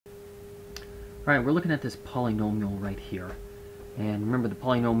Alright, we're looking at this polynomial right here. And remember, the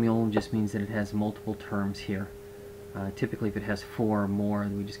polynomial just means that it has multiple terms here. Typically, if it has 4 or more,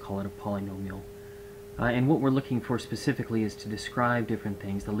 we just call it a polynomial. And what we're looking for specifically is to describe different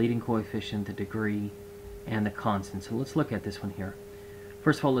things: the leading coefficient, the degree, and the constant. So let's look at this one here.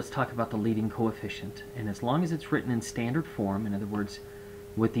 First of all, let's talk about the leading coefficient. And as long as it's written in standard form, in other words,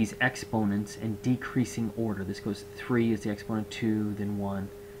 with these exponents in decreasing order, this goes 3 is the exponent, 2, then 1.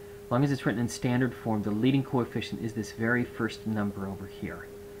 As long as it's written in standard form, the leading coefficient is this very first number over here.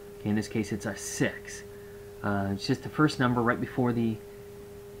 Okay, in this case, it's a 6. It's just the first number right before the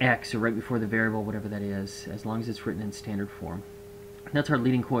x, or right before the variable, whatever that is, as long as it's written in standard form. That's our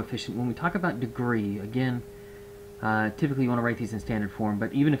leading coefficient. When we talk about degree, again, typically you want to write these in standard form,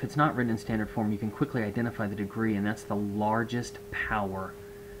 but even if it's not written in standard form, you can quickly identify the degree, and that's the largest power.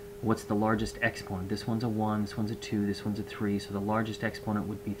 What's the largest exponent? This one's a 1, this one's a 2, this one's a 3, so the largest exponent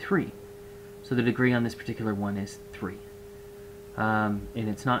would be 3. So the degree on this particular one is 3. And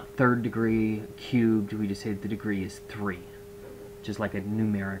it's not third degree cubed, we just say the degree is 3, just like a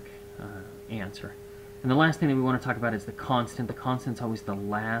numeric answer. And the last thing that we want to talk about is the constant. The constant's always the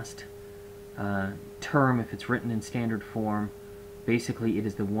last term if it's written in standard form. Basically, it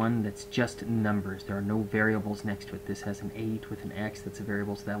is the one that's just numbers. There are no variables next to it. This has an 8 with an x, that's a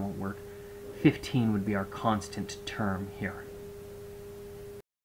variable, so that won't work. 15 would be our constant term here.